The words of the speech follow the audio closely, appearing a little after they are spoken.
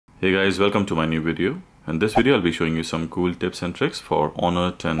Hey guys, welcome to my new video. In this video, I'll be showing you some cool tips and tricks for Honor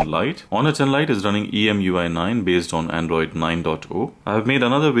 10 Lite. Honor 10 Lite is running EMUI 9 based on Android 9.0. I have made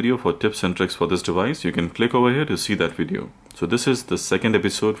another video for tips and tricks for this device. You can click over here to see that video. So this is the second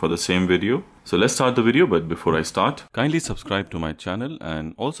episode for the same video. So let's start the video, but before I start, kindly subscribe to my channel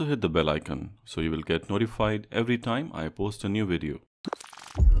and also hit the bell icon so you will get notified every time I post a new video.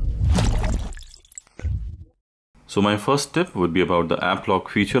 So my first tip would be about the app lock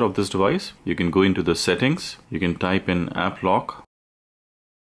feature of this device. You can go into the settings, you can type in app lock.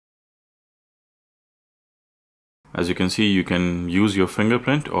 As you can see, you can use your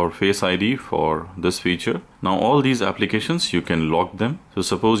fingerprint or Face ID for this feature. Now all these applications, you can lock them. So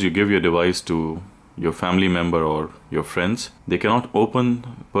suppose you give your device to your family member or your friends. They cannot open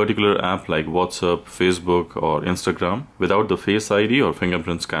a particular app like WhatsApp, Facebook or Instagram without the Face ID or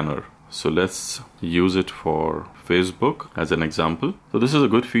fingerprint scanner. So let's use it for Facebook as an example. So this is a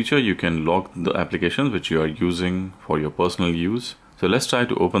good feature. You can lock the applications which you are using for your personal use. So let's try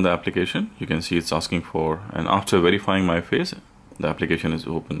to open the application. You can see it's asking for, and after verifying my face, the application is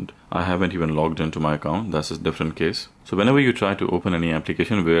opened. I haven't even logged into my account. That's a different case. So whenever you try to open any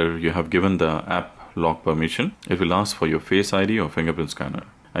application where you have given the app lock permission, it will ask for your Face ID or fingerprint scanner.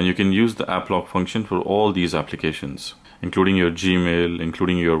 And you can use the app lock function for all these applications, including your Gmail,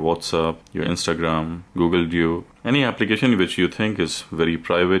 including your WhatsApp, your Instagram, Google Duo, any application which you think is very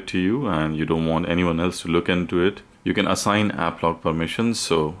private to you and you don't want anyone else to look into it. You can assign app lock permissions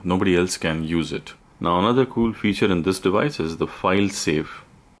so nobody else can use it. Now another cool feature in this device is the file save.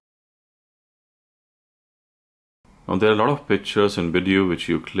 Now there are a lot of pictures and video which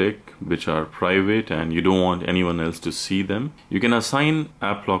you click which are private and you don't want anyone else to see them. You can assign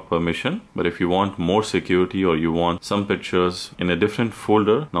app lock permission, but if you want more security or you want some pictures in a different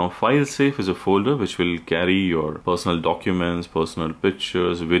folder, now file save is a folder which will carry your personal documents, personal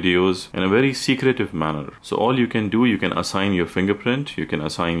pictures, videos in a very secretive manner. So all you can do, you can assign your fingerprint, you can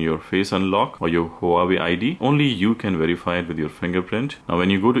assign your face unlock or your Huawei ID. Only you can verify it with your fingerprint. Now when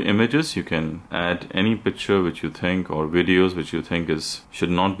you go to images, you can add any picture which you think or videos which you think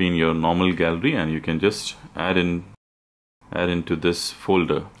should not be in your normal gallery, and you can just add into this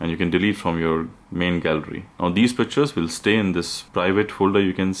folder and you can delete from your main gallery. Now these pictures will stay in this private folder,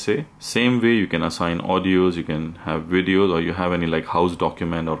 you can say. Same way you can assign audios, you can have videos, or you have any like house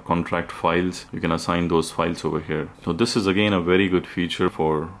document or contract files, you can assign those files over here. So this is again a very good feature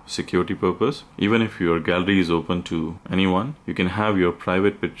for security purpose. Even if your gallery is open to anyone, you can have your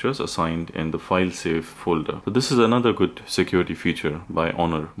private pictures assigned in the file save folder. So this is another good security feature by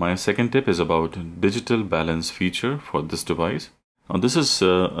Honor. My second tip is about digital balance feature for this device. Now this is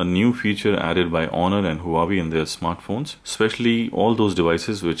a new feature added by Honor and Huawei in their smartphones, especially all those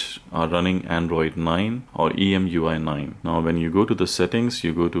devices which are running Android 9 or EMUI 9. Now when you go to the settings,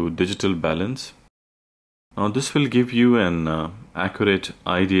 you go to digital balance. Now this will give you an accurate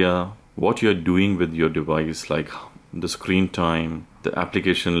idea what you're doing with your device, like the screen time, the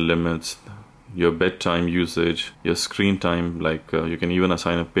application limits, your bedtime usage, your screen time, like you can even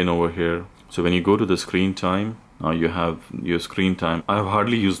assign a pin over here. So when you go to the screen time, now you have your screen time. I have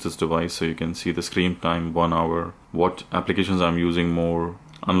hardly used this device, so you can see the screen time 1 hour, what applications I'm using more,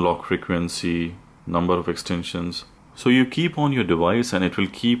 unlock frequency, number of extensions. So you keep on your device and it will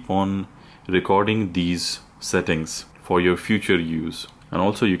keep on recording these settings for your future use. And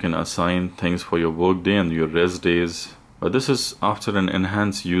also you can assign things for your work day and your rest days. But this is after an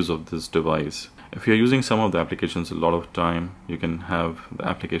enhanced use of this device. If you're using some of the applications a lot of time, you can have the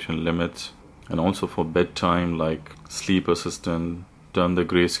application limits. And also for bedtime, like sleep assistant, turn the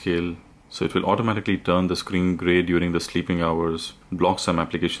grayscale. So it will automatically turn the screen gray during the sleeping hours, block some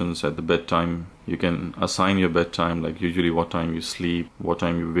applications at the bedtime. You can assign your bedtime, like usually what time you sleep, what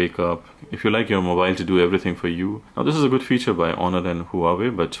time you wake up. If you like your mobile to do everything for you. Now this is a good feature by Honor and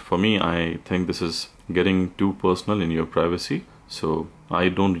Huawei, but for me, I think this is getting too personal in your privacy. So I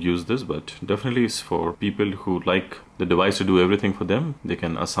don't use this, but definitely it's for people who like the device to do everything for them. They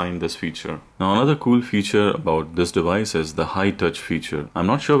can assign this feature. Now another cool feature about this device is the high touch feature. I'm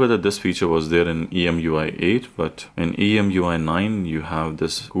not sure whether this feature was there in EMUI 8, but in EMUI 9 you have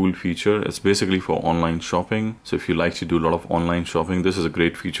this cool feature. It's basically for online shopping. So if you like to do a lot of online shopping, this is a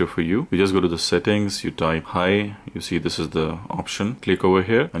great feature for you. You just go to the settings, you type high, you see this is the option. Click over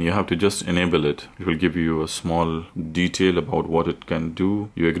here and you have to just enable it. It will give you a small detail about what it can do.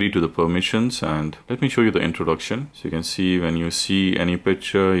 You agree to the permissions, and let me show you the introduction. So you can see when you see any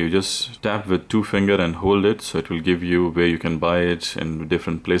picture, you just tap with 2 fingers and hold it. So it will give you where you can buy it in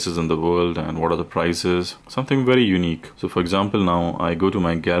different places in the world and what are the prices. Something very unique. So for example, now I go to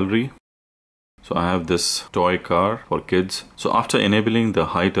my gallery So I have this toy car for kids. So after enabling the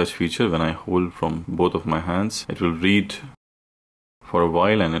high touch feature, when I hold from both of my hands, it will read for a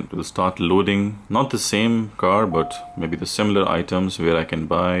while and it will start loading not the same car but maybe the similar items where I can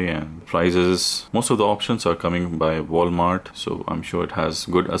buy and prices. Most of the options are coming by Walmart, so I'm sure it has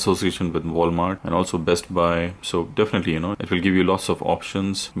good association with Walmart and also Best Buy. So definitely, it will give you lots of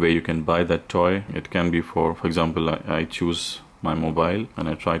options where you can buy that toy. It can be for example, I choose my mobile and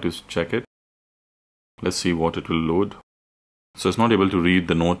I try to check it. Let's see what it will load. So it's not able to read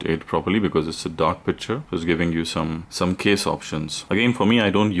the Note 8 properly because it's a dark picture. So it's giving you some case options. Again, for me, I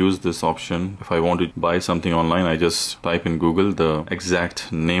don't use this option. If I want to buy something online, I just type in Google the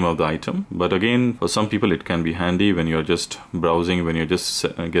exact name of the item. But again, for some people, it can be handy when you're just browsing, when you're just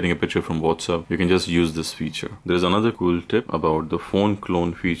getting a picture from WhatsApp. You can just use this feature. There's another cool tip about the phone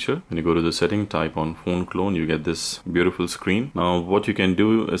clone feature. When you go to the setting, type on phone clone, you get this beautiful screen. Now, what you can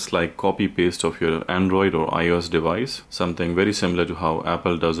do is like copy paste of your Android or iOS device, something very similar to how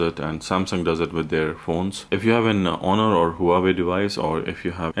Apple does it and Samsung does it with their phones. If you have an Honor or Huawei device, or if you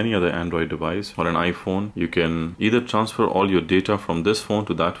have any other Android device or an iPhone, you can either transfer all your data from this phone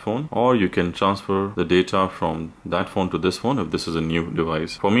to that phone, or you can transfer the data from that phone to this phone if this is a new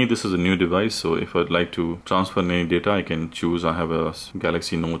device. For me, this is a new device, so if I'd like to transfer any data, I can choose. I have a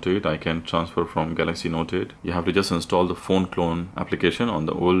Galaxy Note 8. I can transfer from Galaxy Note 8. You have to just install the phone clone application on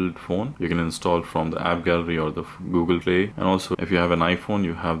the old phone. You can install from the app gallery or the Google Play, and also if you have an iPhone,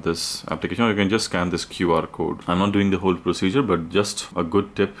 you have this application, or you can just scan this QR code. I'm not doing the whole procedure, but just a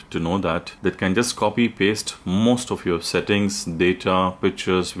good tip to know that can just copy paste most of your settings, data,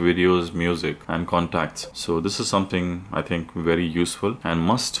 pictures, videos, music, and contacts. So this is something I think very useful and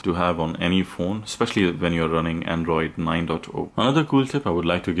must to have on any phone, especially when you're running Android 9.0. Another cool tip I would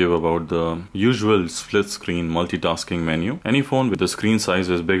like to give about the usual split screen multitasking menu. Any phone with the screen size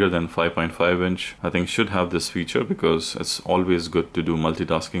is bigger than 5.5 inch, I think should have this feature because it's always good to do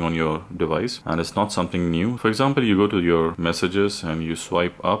multitasking on your device and it's not something new. For example, you go to your messages and you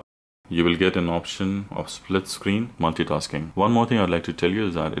swipe up, you will get an option of split screen multitasking. One more thing I'd like to tell you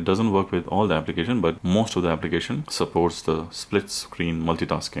is that it doesn't work with all the application, but most of the application supports the split screen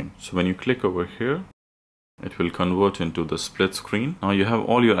multitasking. So when you click over here, it will convert into the split screen. Now you have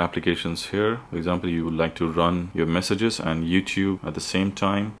all your applications here. For example, you would like to run your messages and YouTube at the same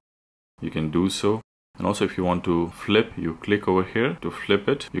time. You can do so. And also if you want to flip, you click over here to flip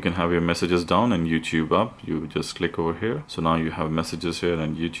it. You can have your messages down and YouTube up. You just click over here. So now you have messages here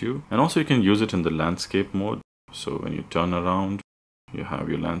and YouTube. And also you can use it in the landscape mode. So when you turn around, you have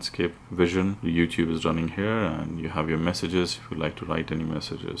your landscape vision. YouTube is running here and you have your messages if you like to write any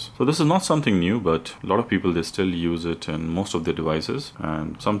messages. So this is not something new, but a lot of people, they still use it in most of their devices.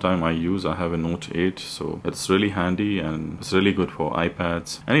 And sometime I have a Note 8, so it's really handy and it's really good for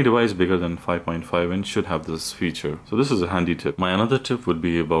iPads. Any device bigger than 5.5 inch should have this feature. So this is a handy tip. My another tip would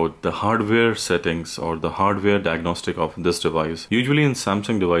be about the hardware settings or the hardware diagnostic of this device. Usually in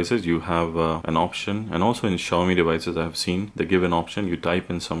Samsung devices, you have an option, and also in Xiaomi devices I have seen they give an option. You type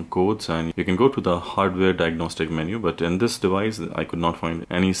in some codes and you can go to the hardware diagnostic menu, but in this device I could not find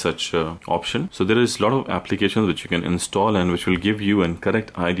any such option. So there is a lot of applications which you can install and which will give you a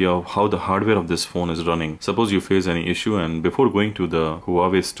correct idea of how the hardware of this phone is running. Suppose you face any issue, and before going to the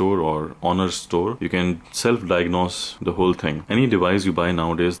Huawei store or Honor store, you can self-diagnose the whole thing. Any device you buy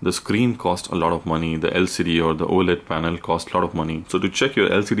nowadays, the screen costs a lot of money. The LCD or the OLED panel costs a lot of money. So to check your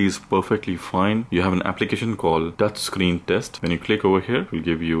LCD is perfectly fine, you have an application called Touch Screen Test. When you click over here, it will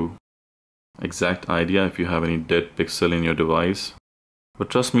give you exact idea if you have any dead pixel in your device. But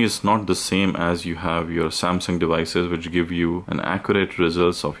trust me, it's not the same as you have your Samsung devices, which give you an accurate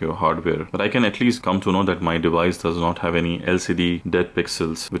results of your hardware. But I can at least come to know that my device does not have any LCD dead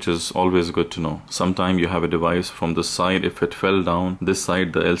pixels, which is always good to know. Sometimes you have a device from the side, if it fell down, this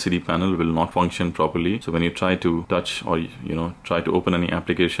side, the LCD panel will not function properly. So when you try to touch or try to open any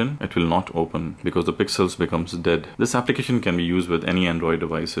application, it will not open because the pixels becomes dead. This application can be used with any Android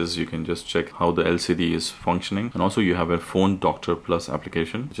devices. You can just check how the LCD is functioning. And also you have a Phone Doctor Plus application,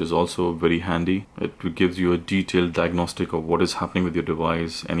 which is also very handy. It gives you a detailed diagnostic of what is happening with your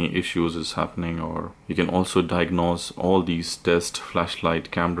device, any issues is happening, or you can also diagnose all these tests: flashlight,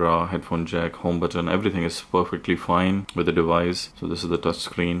 camera, headphone jack, home button, everything is perfectly fine with the device. So this is the touch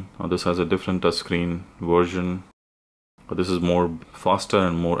screen. Now this has a different touch screen version, but this is more faster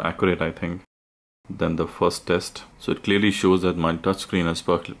and more accurate, I think, than the first test. So it clearly shows that my touchscreen is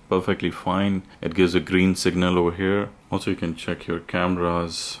perfectly fine. It gives a green signal over here. Also you can check your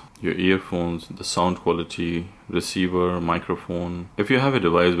cameras, your earphones, the sound quality, receiver, microphone. If you have a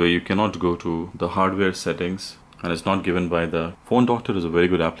device where you cannot go to the hardware settings and it's not given by the phone doctor is a very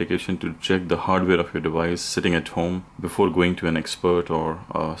good application to check the hardware of your device sitting at home before going to an expert or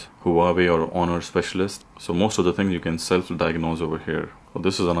a Huawei or Honor specialist. So most of the things you can self-diagnose over here. So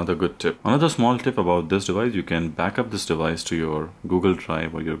this is another good tip. Another small tip about this device, you can back up this device to your Google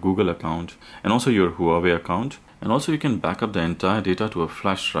Drive or your Google account and also your Huawei account. And also you can back up the entire data to a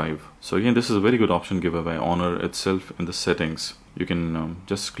flash drive. So again, this is a very good option given by Honor itself in the settings. You can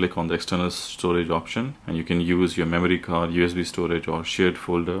just click on the external storage option and you can use your memory card, USB storage or shared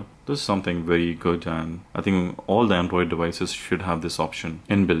folder. This is something very good, and I think all the Android devices should have this option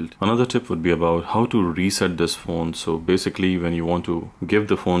inbuilt. Another tip would be about how to reset this phone. So basically when you want to give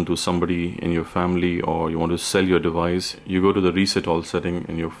the phone to somebody in your family or you want to sell your device, you go to the reset all setting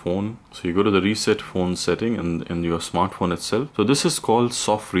in your phone. So you go to the reset phone setting in your smartphone itself. So this is called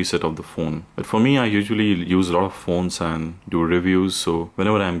soft reset of the phone. But for me, I usually use a lot of phones and do reviews. So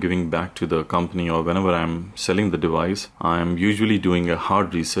whenever I'm giving back to the company or whenever I'm selling the device, I'm usually doing a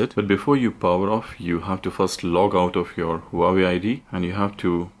hard reset. But before you power off, you have to first log out of your Huawei ID and you have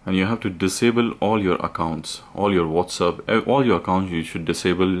to disable all your accounts, all your WhatsApp, all your accounts you should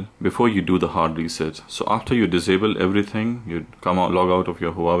disable before you do the hard reset. So after you disable everything, you come out, log out of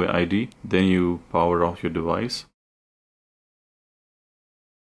your Huawei ID, then you power off your device.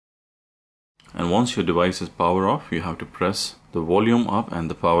 And once your device is power off, you have to press the volume up and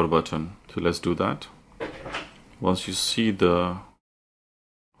the power button. So let's do that. Once you see the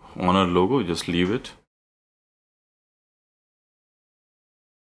Honor logo, just leave it.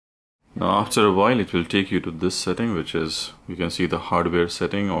 Now after a while it will take you to this setting, which is, you can see the hardware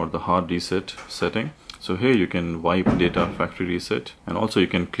setting or the hard reset setting. So here you can wipe data factory reset, and also you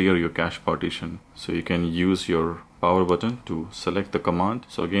can clear your cache partition. So you can use your power button to select the command.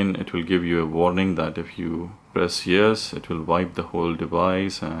 So again, it will give you a warning that if you press yes, it will wipe the whole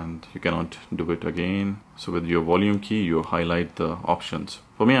device and you cannot do it again. So with your volume key, you highlight the options.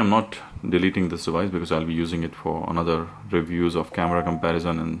 For me, I'm not deleting this device because I'll be using it for another reviews of camera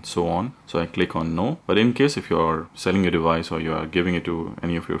comparison and so on. So I click on no. But in case if you're selling a device or you are giving it to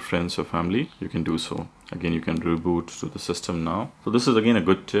any of your friends or family, you can do so. Again, you can reboot to the system now. So this is again a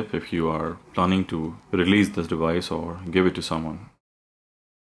good tip if you are planning to release this device or give it to someone.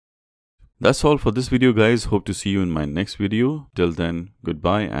 That's all for this video, guys. Hope to see you in my next video. Till then,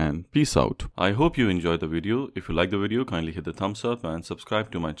 goodbye and peace out. I hope you enjoyed the video. If you like the video, kindly hit the thumbs up and subscribe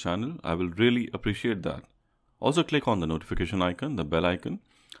to my channel. I will really appreciate that. Also click on the notification icon, the bell icon,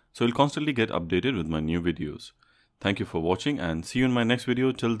 so you'll constantly get updated with my new videos. Thank you for watching and see you in my next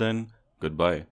video. Till then, goodbye.